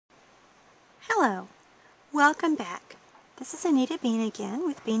Hello, welcome back. This is Anita Bean again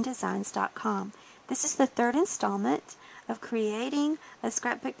with BeanDesigns.com. This is the third installment of creating a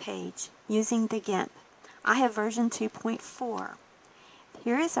scrapbook page using the Gimp. I have version 2.4.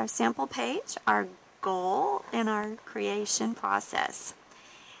 Here is our sample page, our goal, and our creation process.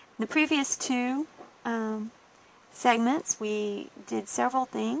 In the previous two segments we did several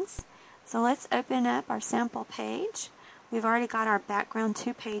things. So let's open up our sample page. We've already got our background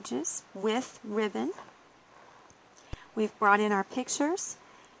 2 pages with ribbon. We've brought in our pictures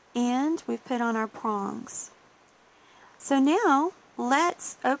and we've put on our prongs. So now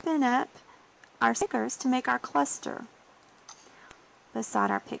let's open up our stickers to make our cluster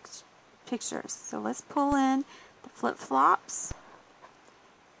beside our pictures. So let's pull in the flip-flops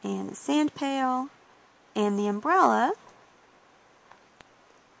and the sand pail and the umbrella.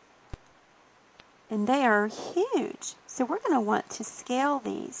 And they are huge, so we're going to want to scale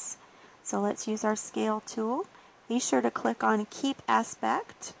these. So let's use our scale tool. Be sure to click on Keep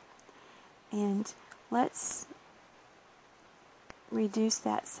Aspect, and let's reduce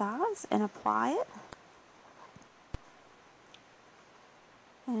that size and apply it.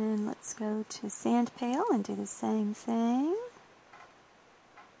 And let's go to Sand Pail and do the same thing.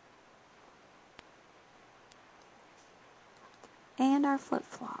 And our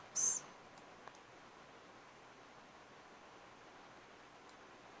flip-flops.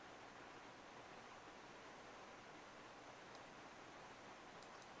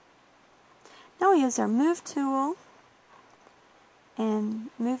 Now we use our Move tool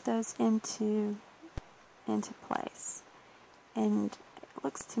and move those into place. And it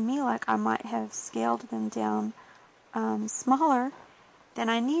looks to me like I might have scaled them down smaller than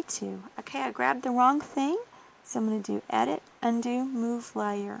I need to. Okay, I grabbed the wrong thing, so I'm going to do Edit, Undo, Move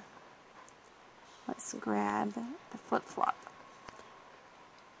Layer. Let's grab the flip-flop.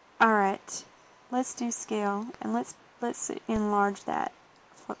 Alright, let's do Scale, and let's enlarge that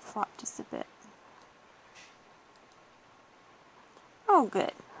flip-flop just a bit. Oh,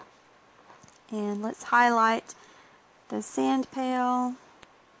 good. And let's highlight the sand pail.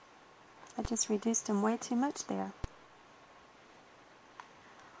 I just reduced them way too much there.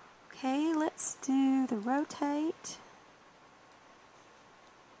 Okay, let's do the rotate.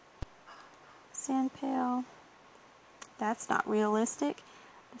 Sand pail. That's not realistic.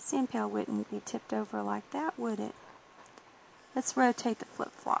 The sand pail wouldn't be tipped over like that, would it? Let's rotate the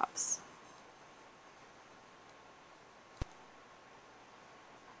flip-flops.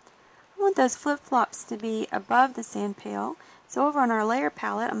 I want those flip-flops to be above the sand pail. So over on our layer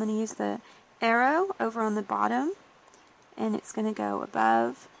palette, I'm going to use the arrow over on the bottom, and it's going to go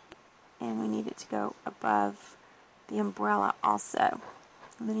above, and we need it to go above the umbrella also.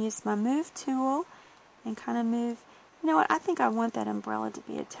 I'm going to use my Move tool and kind of move. You know what? I think I want that umbrella to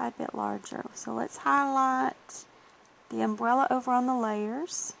be a tad bit larger. So let's highlight the umbrella over on the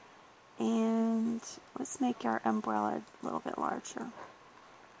layers, and let's make our umbrella a little bit larger.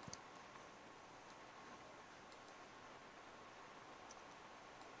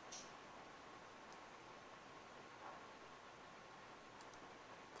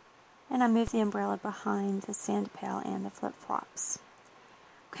 And I move the umbrella behind the sand pail and the flip-flops.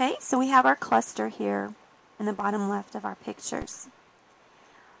 Okay, so we have our cluster here in the bottom left of our pictures.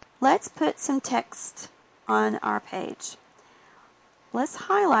 Let's put some text on our page. Let's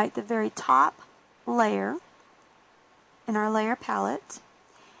highlight the very top layer in our layer palette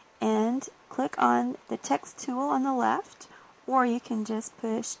and click on the text tool on the left, or you can just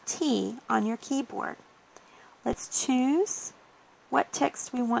push T on your keyboard. Let's choose what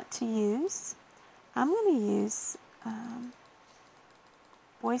text we want to use. I'm going to use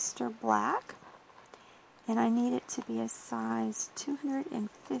Oyster Black, and I need it to be a size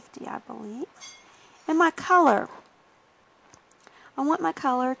 250, I believe. And my color, I want my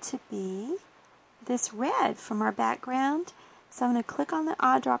color to be this red from our background, so I'm going to click on the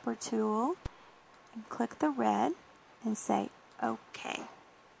eyedropper tool and click the red and say OK.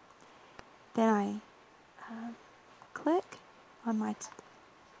 Then I click on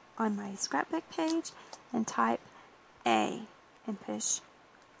my scrapbook page and type A and push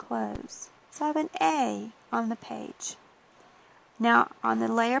close. So I have an A on the page. Now on the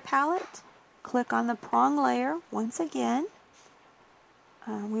layer palette, click on the prong layer once again.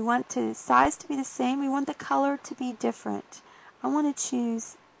 We want the size to be the same. We want the color to be different. I want to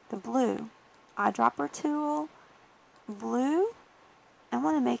choose the blue. Eyedropper tool, blue. I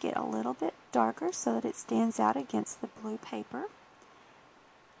want to make it a little bit darker so that it stands out against the blue paper.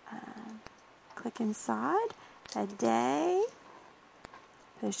 Click inside, a day,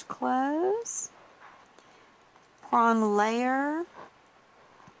 push close, prong layer,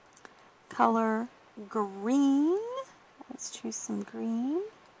 color green. Let's choose some green.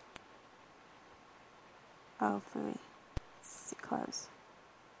 Oh, phooey. Let's see, close.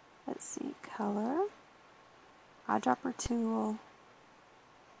 Let's see, color. Eyedropper tool.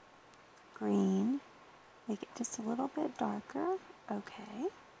 Green. Make it just a little bit darker. Okay.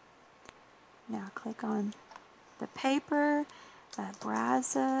 Now click on the paper,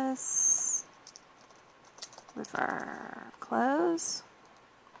 Brazos River. Close.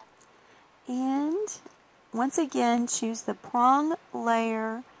 And once again, choose the prong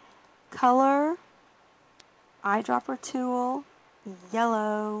layer, color, eyedropper tool,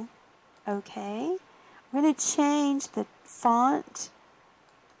 yellow. Okay. We're going to change the font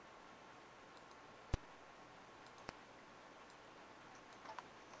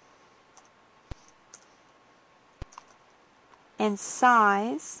and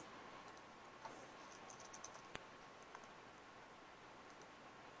size.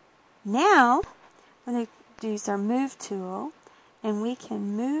 Now, we're going to use our move tool, and we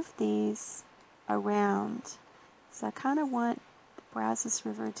can move these around. So I kind of want the Brazos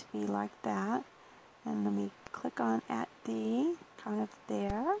River to be like that. And let me click on at the, kind of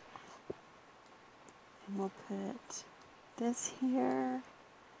there. And we'll put this here.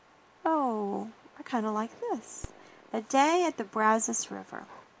 Oh, I kind of like this. A day at the Brazos River.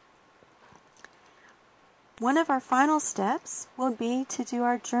 One of our final steps will be to do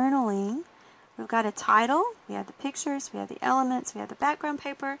our journaling. We've got a title, we have the pictures, we have the elements, we have the background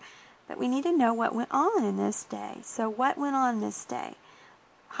paper, but we need to know what went on in this day. So what went on this day?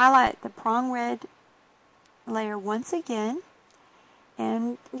 Highlight the prong red layer once again,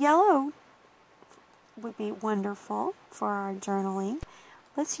 and yellow would be wonderful for our journaling.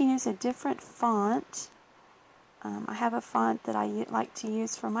 Let's use a different font. I have a font that I like to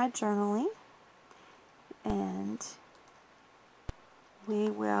use for my journaling, and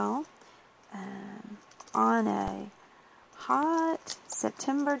we will, on a hot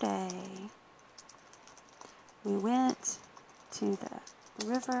September day, we went to the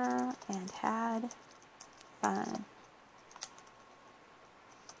river and had fun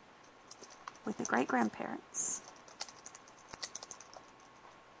with the great-grandparents.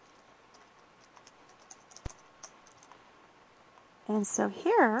 And so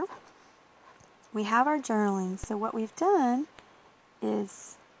here we have our journaling. So what we've done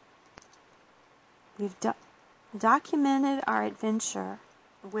is we've documented our adventure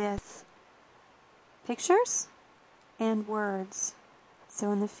with pictures and words.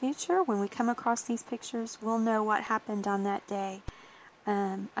 So in the future, when we come across these pictures, we'll know what happened on that day.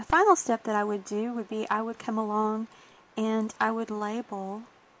 A final step that I would do would be I would come along and I would label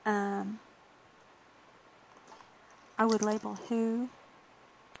who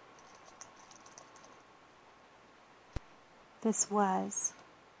this was.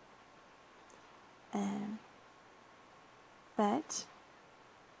 But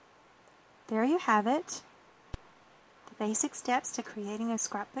there you have it. The basic steps to creating a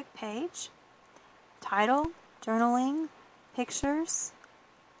scrapbook page. Title, journaling, pictures,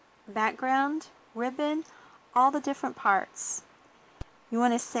 background, ribbon, all the different parts. You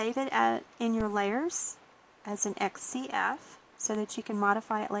want to save it in your layers as an XCF so that you can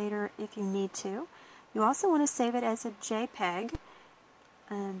modify it later if you need to. You also want to save it as a JPEG.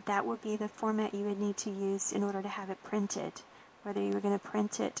 That would be the format you would need to use in order to have it printed. Whether you were going to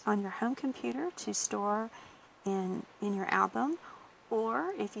print it on your home computer to store in your album,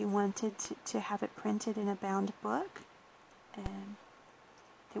 or if you wanted to have it printed in a bound book,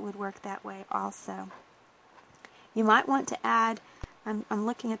 it would work that way also. You might want to add, I'm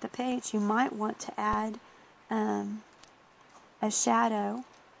looking at the page, you might want to add a shadow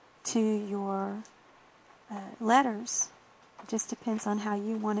to your letters. It just depends on how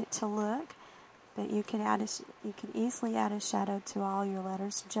you want it to look, but you could easily add a shadow to all your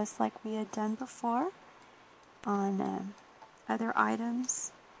letters, just like we had done before on other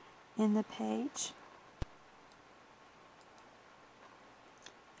items in the page.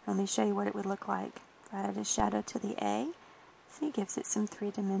 Let me show you what it would look like. If I add a shadow to the A, see, it gives it some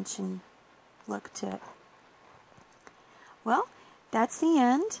three-dimension look to it. Well, that's the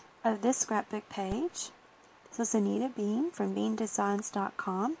end of this scrapbook page. This was Anita Bean from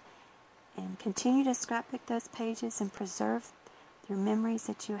beandesigns.com, and continue to scrapbook those pages and preserve your memories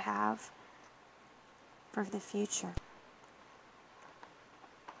that you have for the future.